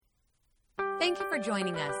Thank you for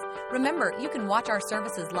joining us. Remember, you can watch our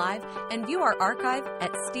services live and view our archive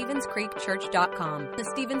at StevensCreekChurch.com, the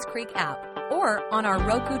Stevens Creek app, or on our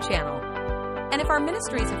Roku channel. And if our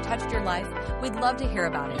ministries have touched your life, we'd love to hear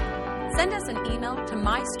about it. Send us an email to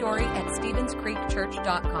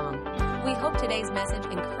mystory@StevensCreekChurch.com. We hope today's message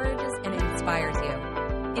encourages and inspires you.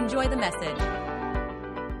 Enjoy the message.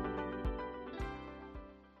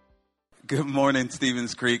 Good morning,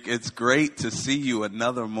 Stevens Creek. It's great to see you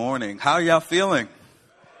another morning. How are y'all feeling?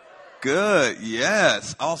 Good.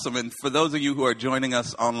 Yes. Awesome. And for those of you who are joining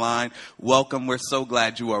us online, welcome. We're so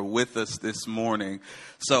glad you are with us this morning.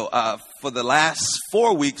 So for the last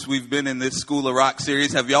 4 weeks, we've been in this School of Rock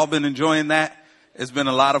series. Have y'all been enjoying that? It's been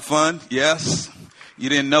a lot of fun. Yes. You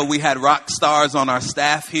didn't know we had rock stars on our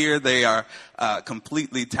staff here. They are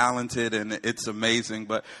completely talented, and it's amazing.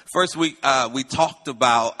 But first week, we talked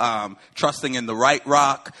about trusting in the right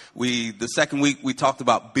rock. The second week, we talked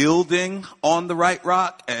about building on the right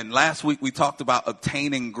rock. And last week, we talked about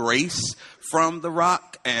obtaining grace from the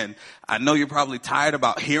rock. And I know you're probably tired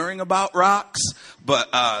about hearing about rocks,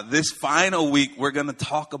 but this final week, we're going to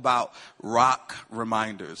talk about rock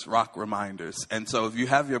reminders. And so if you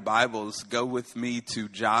have your Bibles, go with me to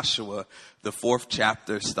Joshua, the 4th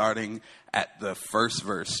chapter, starting at the first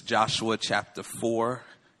verse. Joshua chapter 4,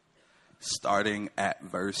 starting at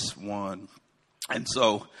verse 1. And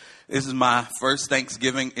so this is my first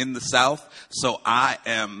Thanksgiving in the South, so I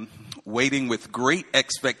am waiting with great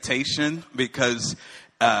expectation because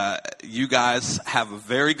you guys have a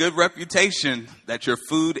very good reputation that your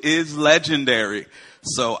food is legendary.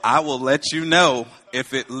 So I will let you know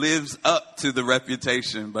if it lives up to the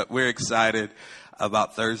reputation. But we're excited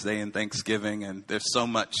about Thursday and Thanksgiving, and there's so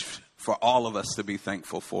much for all of us to be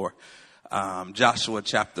thankful for. Joshua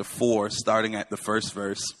chapter 4, starting at the first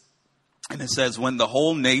verse. And it says, when the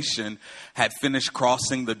whole nation had finished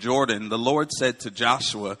crossing the Jordan, the Lord said to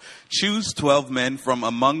Joshua, choose 12 men from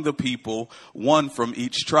among the people, one from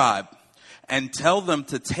each tribe, and tell them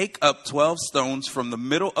to take up 12 stones from the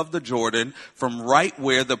middle of the Jordan, from right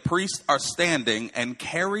where the priests are standing, and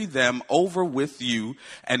carry them over with you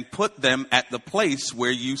and put them at the place where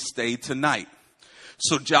you stay tonight.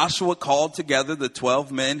 So Joshua called together the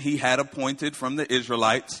 12 men he had appointed from the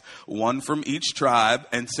Israelites, one from each tribe,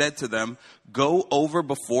 and said to them, go over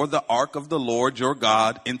before the ark of the Lord your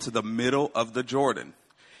God into the middle of the Jordan.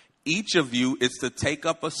 Each of you is to take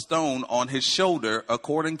up a stone on his shoulder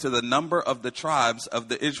according to the number of the tribes of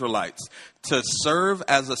the Israelites, to serve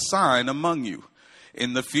as a sign among you.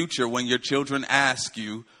 In the future, when your children ask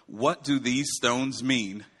you, what do these stones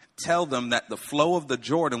mean? Tell them that the flow of the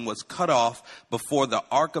Jordan was cut off before the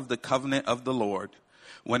ark of the covenant of the Lord.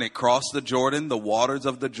 When it crossed the Jordan, the waters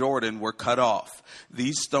of the Jordan were cut off.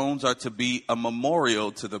 These stones are to be a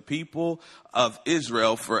memorial to the people of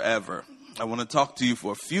Israel forever. I want to talk to you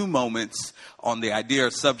for a few moments on the idea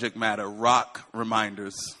or subject matter, rock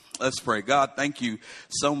reminders. Let's pray. God, thank you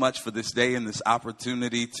so much for this day and this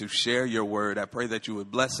opportunity to share your word. I pray that you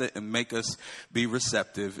would bless it and make us be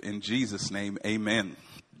receptive. In Jesus' name, amen.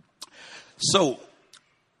 So,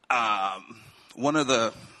 one of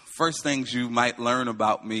the first things you might learn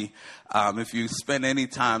about me, if you spend any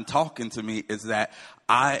time talking to me, is that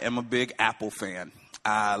I am a big Apple fan.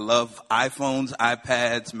 I love iPhones,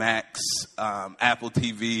 iPads, Macs, Apple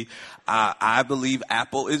TV. I believe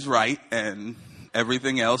Apple is right and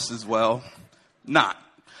everything else is, well, not.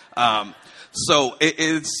 So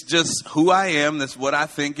it's just who I am. That's what I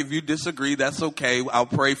think. If you disagree, that's okay. I'll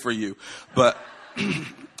pray for you. But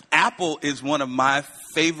Apple is one of my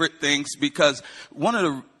favorite things because one of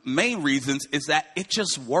the main reasons is that it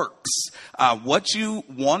just works. What you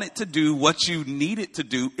want it to do, what you need it to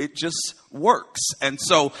do, it just works. And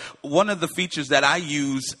so one of the features that I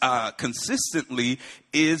use consistently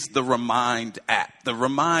is the Remind app, the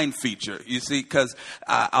Remind feature. You see, because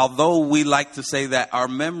although we like to say that our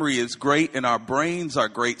memory is great and our brains are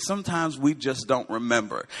great, sometimes we just don't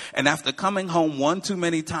remember. And after coming home one too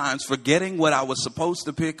many times, forgetting what I was supposed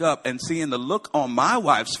to pick up and seeing the look on my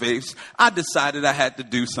wife's face, I decided I had to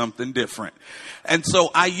do something different. And so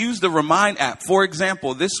I use the Remind app. For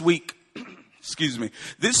example, this week, she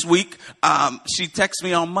texted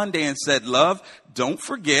me on Monday and said, love, don't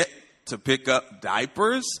forget to pick up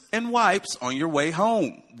diapers and wipes on your way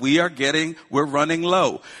home. We're running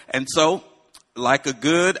low. And so, like a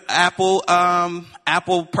good Apple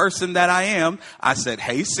person that I am, I said,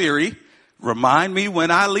 hey Siri, remind me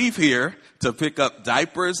when I leave here to pick up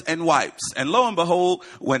diapers and wipes. And lo and behold,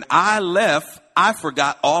 when I left, I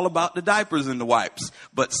forgot all about the diapers and the wipes.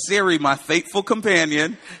 But Siri, my faithful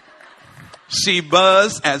companion, she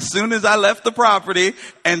buzzed as soon as I left the property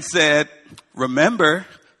and said, remember,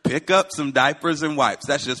 pick up some diapers and wipes.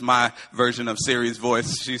 That's just my version of Siri's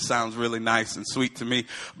voice. She sounds really nice and sweet to me.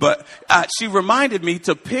 But she reminded me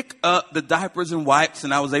to pick up the diapers and wipes,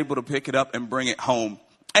 and I was able to pick it up and bring it home.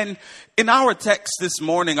 And in our text this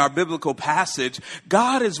morning, our biblical passage,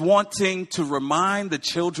 God is wanting to remind the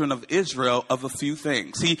children of Israel of a few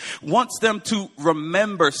things. He wants them to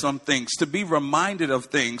remember some things, to be reminded of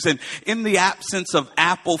things. And in the absence of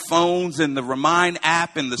Apple phones and the Remind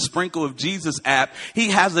app and the Sprinkle of Jesus app,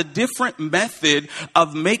 he has a different method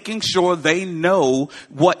of making sure they know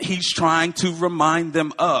what he's trying to remind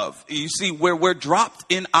them of. You see, where we're dropped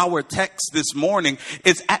in our text this morning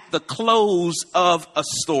is at the close of a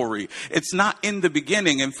story. It's not in the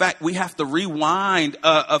beginning. In fact, we have to rewind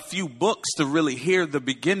a few books to really hear the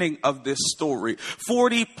beginning of this story.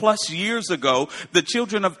 40 plus years ago, the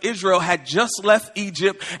children of Israel had just left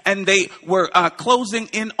Egypt and they were closing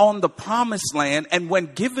in on the promised land. And when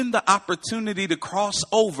given the opportunity to cross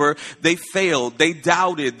over, they failed. They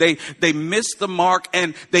doubted. They missed the mark,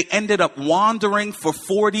 and they ended up wandering for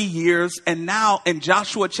 40 years. And now in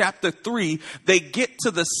Joshua chapter 3, they get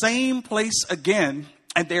to the same place again.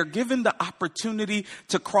 And they're given the opportunity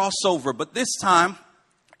to cross over. But this time,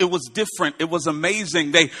 it was different. It was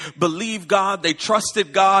amazing. They believed God. They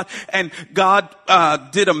trusted God. And God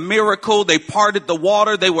did a miracle. They parted the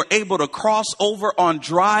water. They were able to cross over on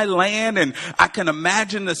dry land. And I can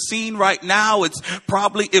imagine the scene right now. It's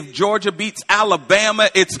probably, if Georgia beats Alabama,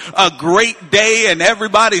 it's a great day and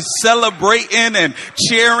everybody's celebrating and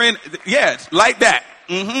cheering. Yes, like that.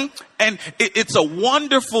 And it's a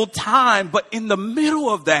wonderful time. But in the middle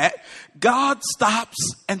of that, God stops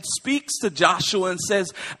and speaks to Joshua and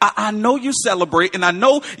says, I know you celebrate and I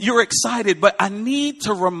know you're excited, but I need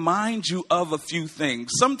to remind you of a few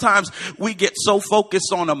things. Sometimes we get so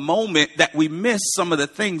focused on a moment that we miss some of the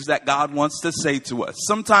things that God wants to say to us.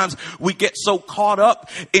 Sometimes we get so caught up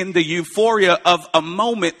in the euphoria of a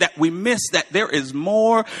moment that we miss that there is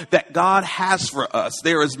more that God has for us.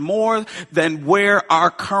 There is more than where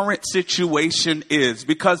our current situation is,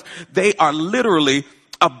 because they are literally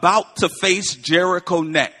about to face Jericho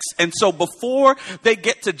next. And so before they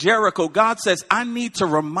get to Jericho, God says, I need to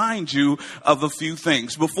remind you of a few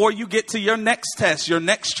things. Before you get to your next test, your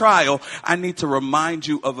next trial, I need to remind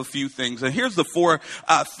you of a few things. And here's the four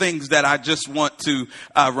things that I just want to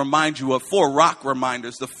remind you of, 4 rock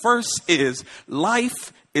reminders. The first is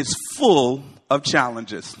life is full of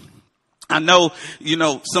challenges. I know,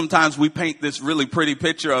 sometimes we paint this really pretty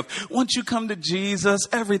picture of once you come to Jesus,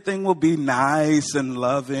 everything will be nice and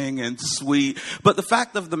loving and sweet. But the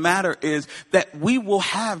fact of the matter is that we will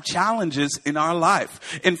have challenges in our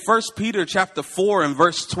life. In 1 Peter chapter 4 and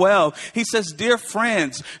verse 12, he says, dear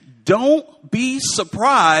friends, don't be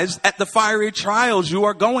surprised at the fiery trials you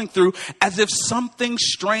are going through as if something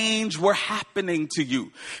strange were happening to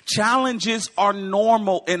you. Challenges are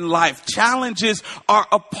normal in life. Challenges are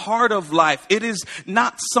a part of life. It is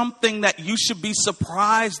not something that you should be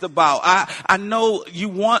surprised about. I know you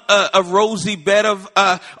want a rosy bed of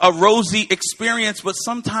a rosy experience, but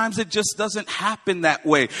sometimes it just doesn't happen that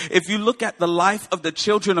way. If you look at the life of the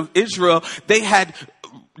children of Israel, they had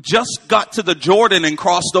just got to the Jordan and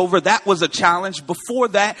crossed over. That was a challenge. Before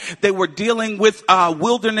that, they were dealing with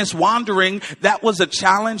wilderness wandering. That was a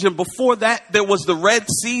challenge. And before that, there was the Red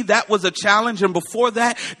Sea. That was a challenge. And before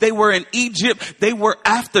that, they were in Egypt. They were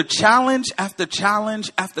after challenge after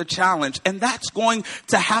challenge after challenge. And that's going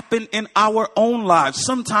to happen in our own lives.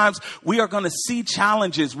 Sometimes we are going to see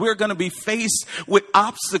challenges. We're going to be faced with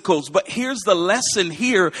obstacles. But here's the lesson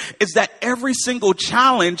here is that every single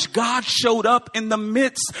challenge, God showed up in the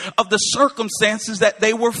midst of the circumstances that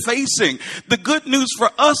they were facing. The good news for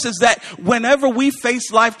us is that whenever we face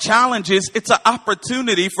life challenges, it's an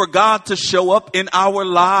opportunity for God to show up in our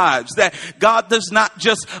lives. That God does not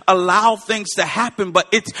just allow things to happen, but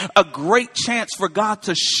it's a great chance for God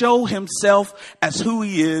to show himself as who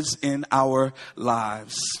he is in our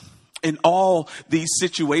lives. In all these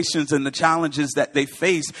situations and the challenges that they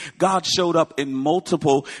faced, God showed up in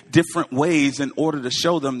multiple different ways in order to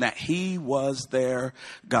show them that he was their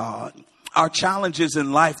God. Our challenges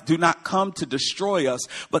in life do not come to destroy us,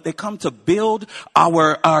 but they come to build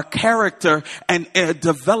our character and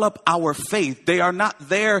develop our faith. They are not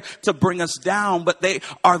there to bring us down, but they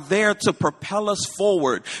are there to propel us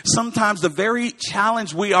forward. Sometimes the very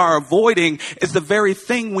challenge we are avoiding is the very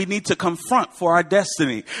thing we need to confront for our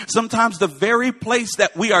destiny. Sometimes the very place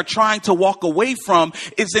that we are trying to walk away from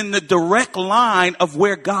is in the direct line of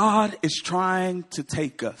where God is trying to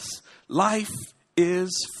take us. Life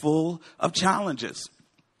is full of challenges.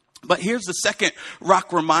 But here's the second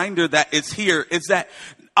rock reminder that is here, is that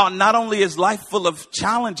not only is life full of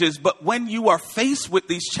challenges, but when you are faced with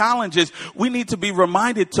these challenges, we need to be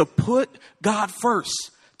reminded to put God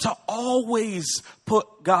first, to always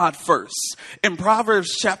put God first. In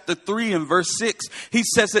Proverbs chapter 3 and verse 6, he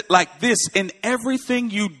says it like this: in everything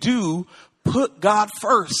you do, put God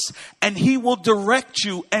first, and he will direct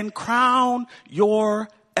you and crown your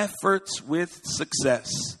efforts with success.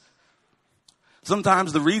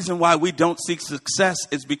 Sometimes the reason why we don't seek success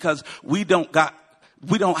is because we don't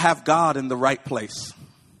have God in the right place.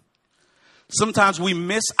 Sometimes we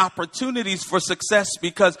miss opportunities for success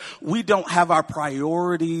because we don't have our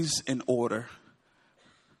priorities in order.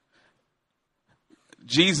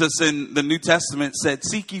 Jesus in the New Testament said,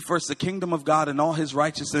 "Seek ye first the kingdom of God and all his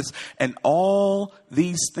righteousness, and all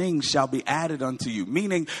these things shall be added unto you."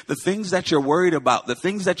 Meaning the things that you're worried about, the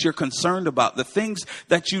things that you're concerned about, the things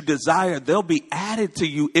that you desire, they'll be added to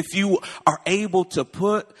you if you are able to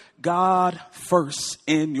put God first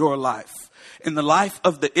in your life. In the life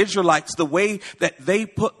of the Israelites, the way that they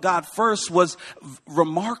put God first was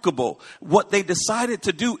remarkable. What they decided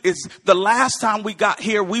to do is, the last time we got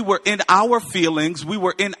here, we were in our feelings, we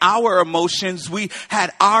were in our emotions, we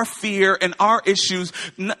had our fear and our issues.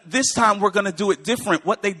 This time we're going to do it different.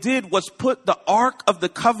 What they did was put the Ark of the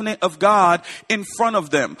Covenant of God in front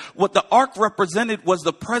of them. What the Ark represented was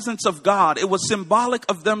the presence of God. It was symbolic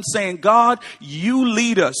of them saying, "God, you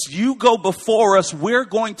lead us. You go before us. We're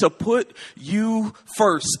going to put you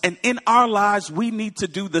first." And in our lives, we need to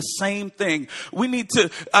do the same thing. We need to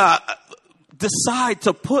decide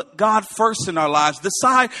to put God first in our lives.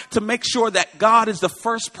 Decide to make sure that God is the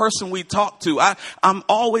first person we talk to. I'm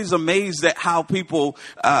always amazed at how people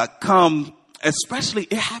come. Especially,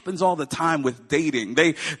 it happens all the time with dating.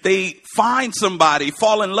 They find somebody,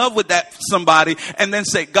 fall in love with that somebody, and then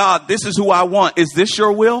say, "God, this is who I want. Is this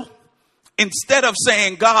your will?" Instead of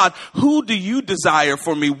saying, "God, who do you desire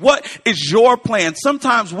for me? What is your plan?"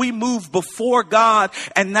 Sometimes we move before God,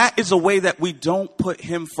 and that is a way that we don't put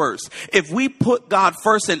him first. If we put God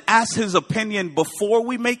first and ask his opinion before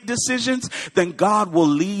we make decisions, then God will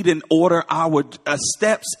lead and order our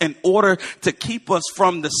steps in order to keep us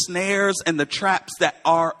from the snares and the traps that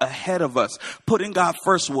are ahead of us. Putting God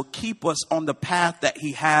first will keep us on the path that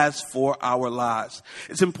he has for our lives.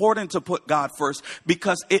 It's important to put God first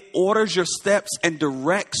because it orders your steps and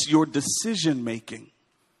directs your decision making.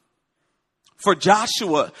 For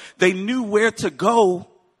Joshua, they knew where to go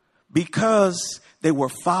because they were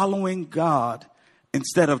following God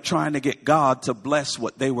instead of trying to get God to bless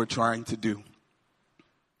what they were trying to do.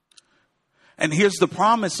 And here's the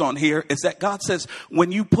promise on here is that God says,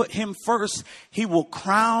 when you put him first, he will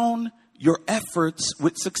crown your efforts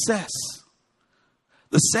with success.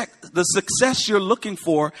 The success you're looking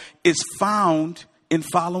for is found in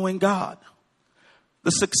following God.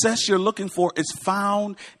 The success you're looking for is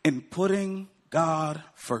found in putting God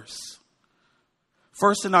first.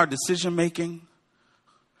 First in our decision making,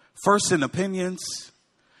 first in opinions.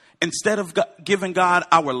 Instead of giving God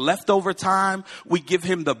our leftover time, we give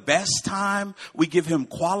him the best time. We give him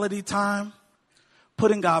quality time.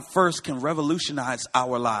 Putting God first can revolutionize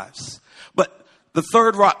our lives. But the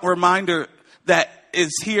third rock reminder that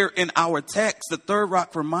is here in our text, the third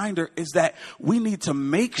rock reminder is that we need to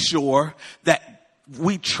make sure that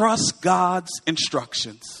we trust God's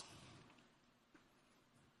instructions.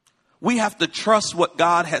 We have to trust what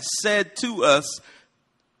God has said to us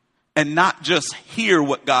and not just hear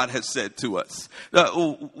what God has said to us.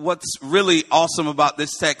 What's really awesome about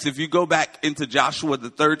this text, if you go back into Joshua, the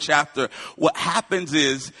 3rd chapter, what happens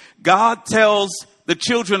is God tells the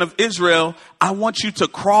children of Israel, "I want you to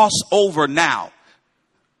cross over now."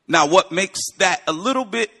 Now, what makes that a little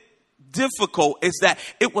bit difficult is that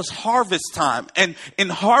it was harvest time. And in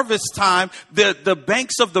harvest time, the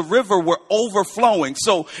banks of the river were overflowing.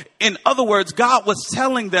 So in other words, God was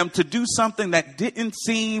telling them to do something that didn't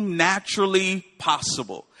seem naturally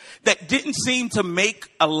possible, that didn't seem to make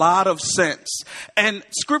a lot of sense. And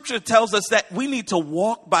scripture tells us that we need to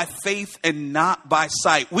walk by faith and not by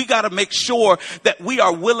sight. We got to make sure that we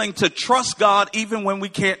are willing to trust God even when we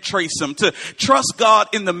can't trace him, to trust God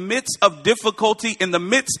in the midst of difficulty, in the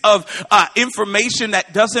midst of information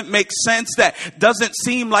that doesn't make sense, that doesn't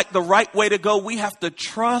seem like the right way to go. We have to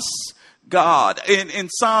trust God. In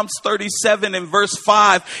Psalms 37 and verse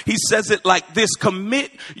 5, he says it like this: "Commit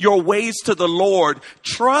your ways to the Lord.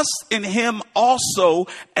 Trust in him also,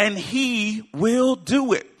 and he will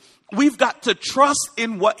do it." We've got to trust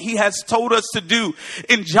in what he has told us to do.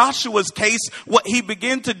 In Joshua's case, what he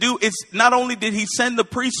began to do is not only did he send the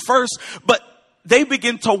priests first, but they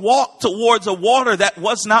began to walk towards a water that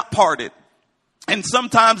was not parted. And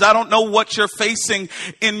sometimes I don't know what you're facing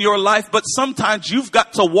in your life, but sometimes you've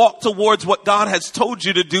got to walk towards what God has told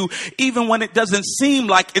you to do, even when it doesn't seem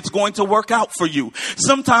like it's going to work out for you.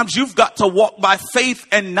 Sometimes you've got to walk by faith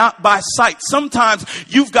and not by sight. Sometimes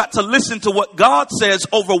you've got to listen to what God says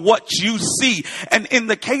over what you see. And in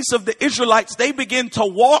the case of the Israelites, they begin to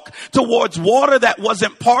walk towards water that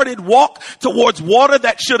wasn't parted, walk towards water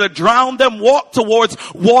that should have drowned them, walk towards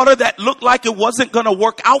water that looked like it wasn't going to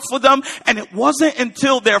work out for them. And it wasn't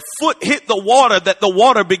until their foot hit the water that the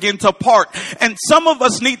water began to part. And some of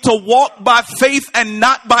us need to walk by faith and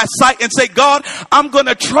not by sight and say, God, I'm going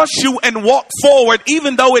to trust you and walk forward,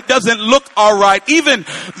 even though it doesn't look all right, even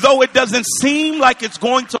though it doesn't seem like it's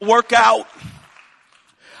going to work out.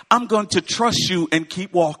 I'm going to trust you and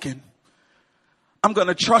keep walking. I'm going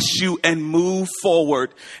to trust you and move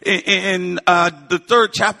forward. In the 3rd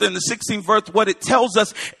chapter, in the 16th verse, what it tells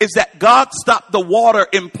us is that God stopped the water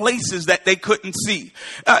in places that they couldn't see.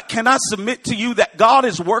 Can I submit to you that God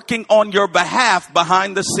is working on your behalf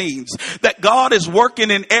behind the scenes? That God is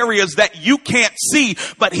working in areas that you can't see,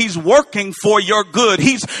 but he's working for your good.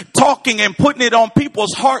 He's talking and putting it on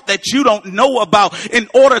people's heart that you don't know about in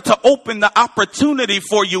order to open the opportunity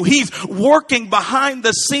for you. He's working behind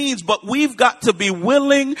the scenes, but we've got to be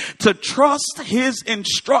willing to trust his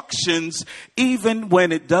instructions even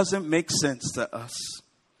when it doesn't make sense to us.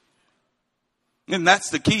 And that's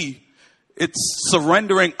the key. It's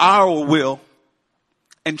surrendering our will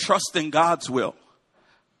and trusting God's will.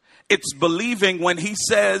 It's believing when he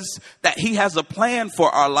says that he has a plan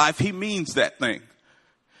for our life, he means that thing.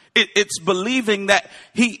 It's believing that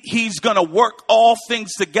he's going to work all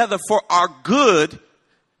things together for our good,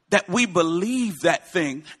 that we believe that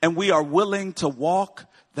thing and we are willing to walk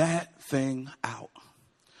that thing out.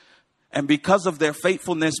 And because of their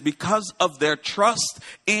faithfulness, because of their trust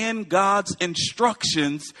in God's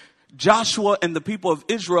instructions, Joshua and the people of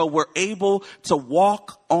Israel were able to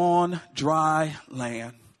walk on dry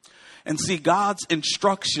land. And see, God's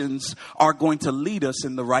instructions are going to lead us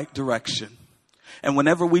in the right direction. And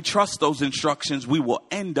whenever we trust those instructions, we will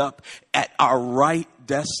end up at our right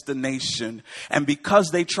destination. And because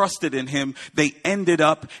they trusted in him, they ended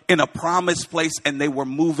up in a promised place and they were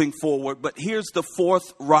moving forward. But here's the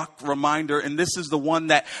 4th rock reminder, and this is the one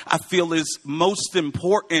that I feel is most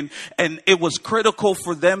important. And it was critical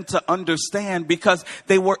for them to understand because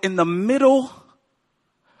they were in the middle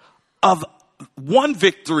of one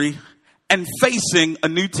victory and facing a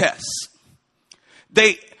new test.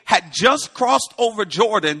 They had just crossed over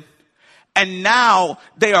Jordan, and now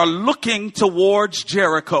they are looking towards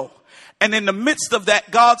Jericho. And in the midst of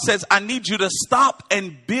that, God says, I need you to stop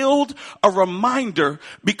and build a reminder,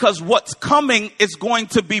 because what's coming is going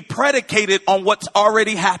to be predicated on what's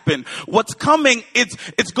already happened. What's coming,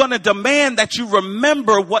 it's going to demand that you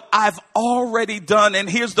remember what I've already done. And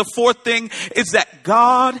here's the 4th thing, is that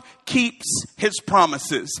God keeps his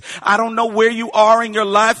promises. I don't know where you are in your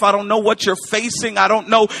life. I don't know what you're facing. I don't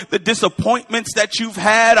know the disappointments that you've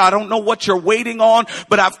had. I don't know what you're waiting on,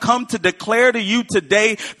 but I've come to declare to you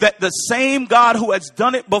today that the same God who has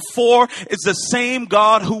done it before is the same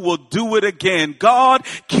God who will do it again. God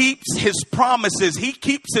keeps his promises. He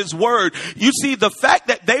keeps his word. You see, the fact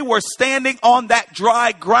that they were standing on that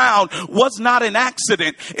dry ground was not an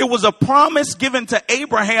accident. It was a promise given to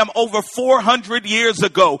Abraham over 400 years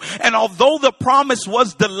ago. And although the promise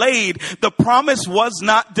was delayed, the promise was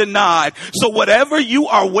not denied. So whatever you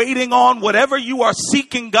are waiting on, whatever you are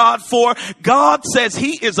seeking God for, God says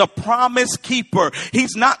he is a promise keeper.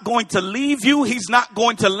 He's not going to leave you. He's not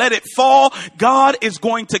going to let it fall. God is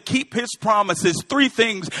going to keep his promises. 3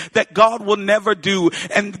 things that God will never do,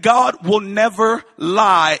 and God will never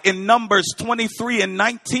lie. In Numbers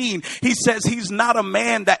 23:19, he says he's not a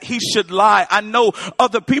man that he should lie. I know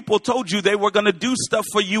other people told you they were going to do stuff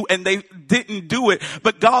for you and they didn't do it.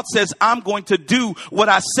 But God says, I'm going to do what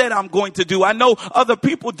I said I'm going to do. I know other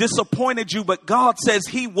people disappointed you, but God says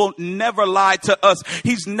he will never lie to us.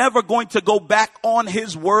 He's never going to go back on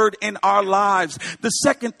his word in our lives. The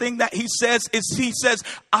second thing that he says is he says,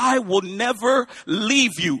 I will never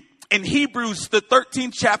leave you. In Hebrews, the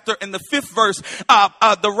 13th chapter and the 5th verse,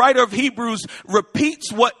 the writer of Hebrews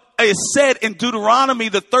repeats what is said in Deuteronomy,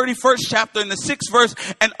 the 31st chapter and the 6th verse.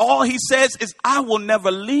 And all he says is, I will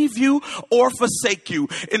never leave you or forsake you.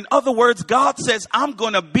 In other words, God says, I'm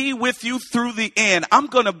going to be with you through the end. I'm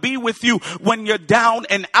going to be with you when you're down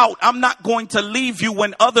and out. I'm not going to leave you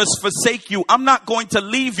when others forsake you. I'm not going to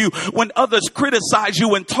leave you when others criticize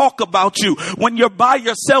you and talk about you. When you're by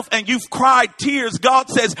yourself and you've cried tears, God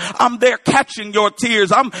says, I'm there catching your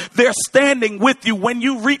tears. I'm there standing with you. When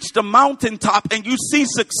you reach the mountaintop and you see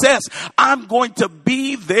success, yes, I'm going to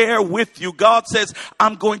be there with you. God says,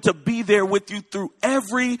 I'm going to be there with you through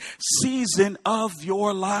every season of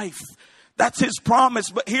your life. That's his promise.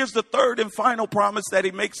 But here's the third and final promise that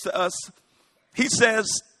he makes to us. He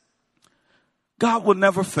says, God will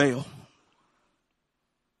never fail.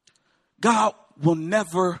 God will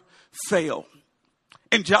never fail.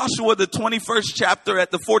 In Joshua, the 21st chapter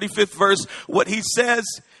at the 45th verse, what he says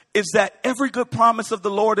is that every good promise of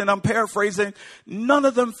the Lord, and I'm paraphrasing, none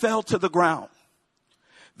of them fell to the ground.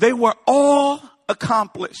 They were all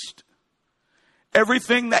accomplished.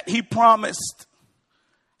 Everything that he promised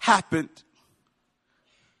happened.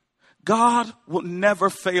 God will never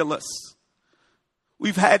fail us.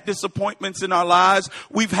 We've had disappointments in our lives.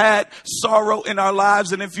 We've had sorrow in our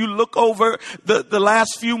lives. And if you look over the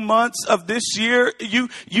last few months of this year,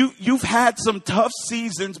 you've had some tough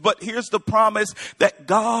seasons. But here's the promise that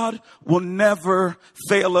God will never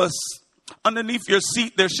fail us. Underneath your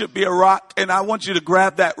seat, there should be a rock. And I want you to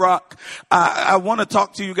grab that rock. I want to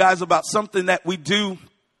talk to you guys about something that we do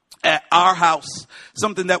at our house.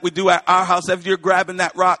 Something that we do at our house. If you're grabbing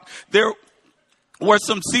that rock, there were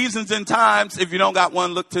some seasons and times. If you don't got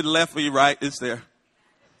one, look to the left or your right. It's there.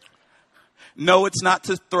 No, it's not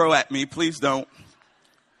to throw at me. Please don't.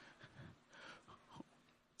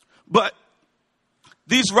 But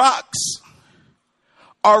these rocks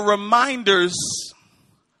are reminders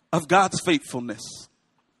of God's faithfulness.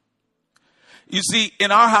 You see,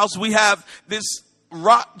 in our house, we have this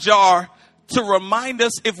rock jar to remind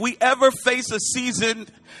us if we ever face a season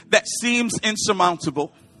that seems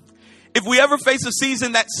insurmountable. If we ever face a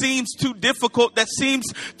season that seems too difficult, that seems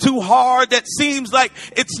too hard, that seems like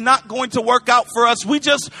it's not going to work out for us, we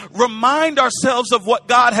just remind ourselves of what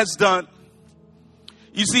God has done.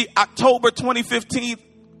 You see, October 2015,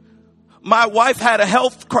 my wife had a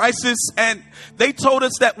health crisis and they told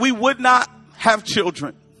us that we would not have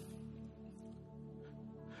children.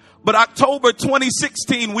 But October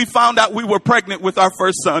 2016, we found out we were pregnant with our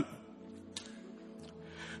first son.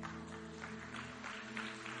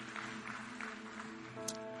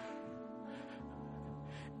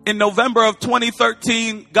 In November of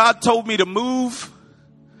 2013, God told me to move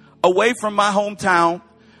away from my hometown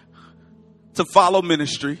to follow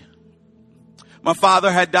ministry. My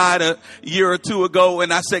father had died a year or two ago,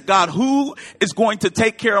 and I said, God, who is going to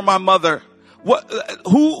take care of my mother?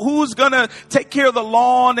 Who's going to take care of the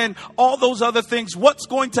lawn and all those other things? What's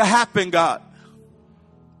going to happen, God?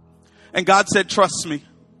 And God said, trust me.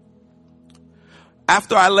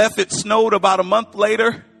 After I left, it snowed about a month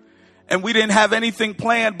later. And we didn't have anything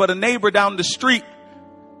planned, but a neighbor down the street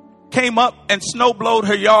came up and snow blowed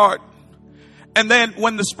her yard. And then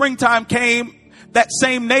when the springtime came, that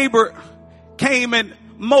same neighbor came and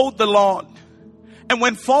mowed the lawn. And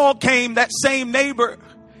when fall came, that same neighbor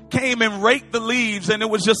came and raked the leaves. And it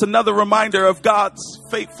was just another reminder of God's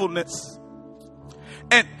faithfulness.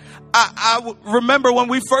 And I remember when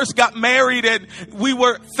we first got married and we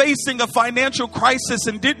were facing a financial crisis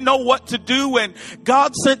and didn't know what to do. And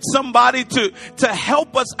God sent somebody to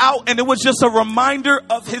help us out. And it was just a reminder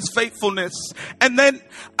of his faithfulness. And then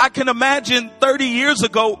I can imagine 30 years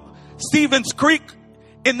ago, Stevens Creek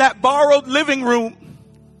in that borrowed living room.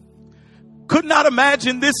 Could not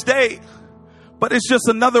imagine this day, but it's just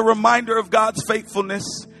another reminder of God's faithfulness.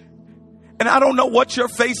 And I don't know what you're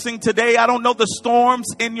facing today. I don't know the storms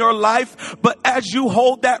in your life. But as you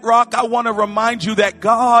hold that rock, I want to remind you that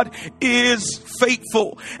God is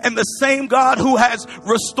faithful. And the same God who has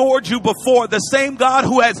restored you before, the same God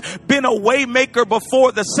who has been a way maker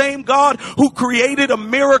before, the same God who created a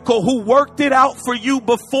miracle, who worked it out for you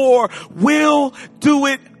before, will do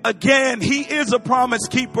it again. He is a promise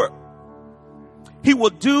keeper. He will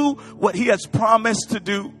do what he has promised to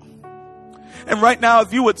do. And right now,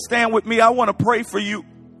 if you would stand with me, I want to pray for you.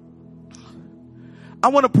 I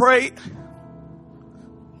want to pray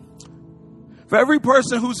for every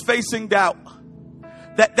person who's facing doubt,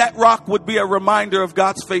 that rock would be a reminder of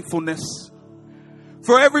God's faithfulness.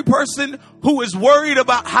 For every person who is worried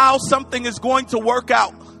about how something is going to work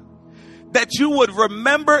out, that you would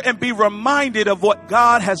remember and be reminded of what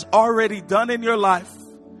God has already done in your life.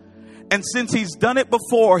 And since he's done it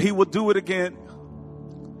before, he will do it again.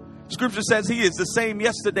 Scripture says he is the same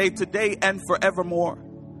yesterday, today, and forevermore.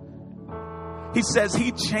 He says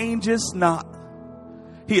he changes not.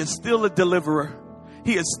 He is still a deliverer.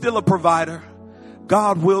 He is still a provider.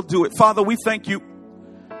 God will do it. Father, we thank you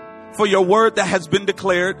for your word that has been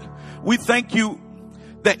declared. We thank you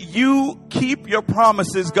that you keep your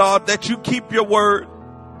promises, God, that you keep your word.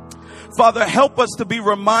 Father, help us to be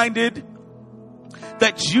reminded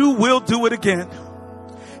that you will do it again.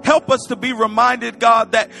 Help us to be reminded,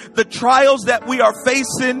 God, that the trials that we are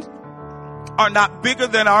facing are not bigger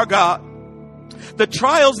than our God. The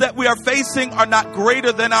trials that we are facing are not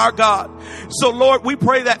greater than our God. So, Lord, we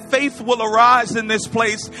pray that faith will arise in this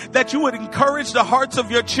place, that you would encourage the hearts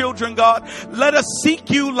of your children, God. Let us seek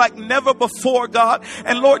you like never before, God.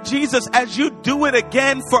 And Lord Jesus, as you do it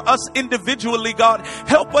again for us individually, God,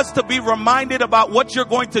 help us to be reminded about what you're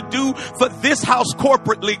going to do for this house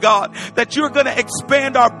corporately, God, that you're going to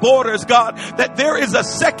expand our borders, God, that there is a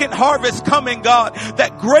second harvest coming, God,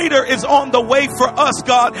 that greater is on the way for us,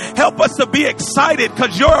 God. Help us to be excited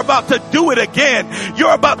because you're about to do it again.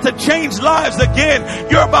 You're about to change lives again.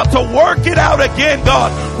 You're about to work it out again,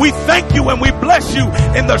 God. We thank you and we bless you.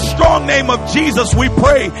 In the strong name of Jesus, we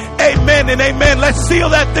pray. Amen and amen. Let's seal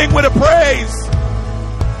that thing with a praise.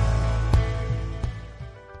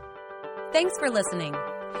 Thanks for listening.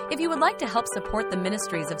 If you would like to help support the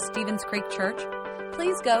ministries of Stevens Creek Church,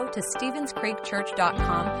 please go to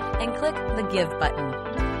StevensCreekChurch.com and click the Give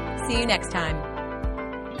button. See you next time.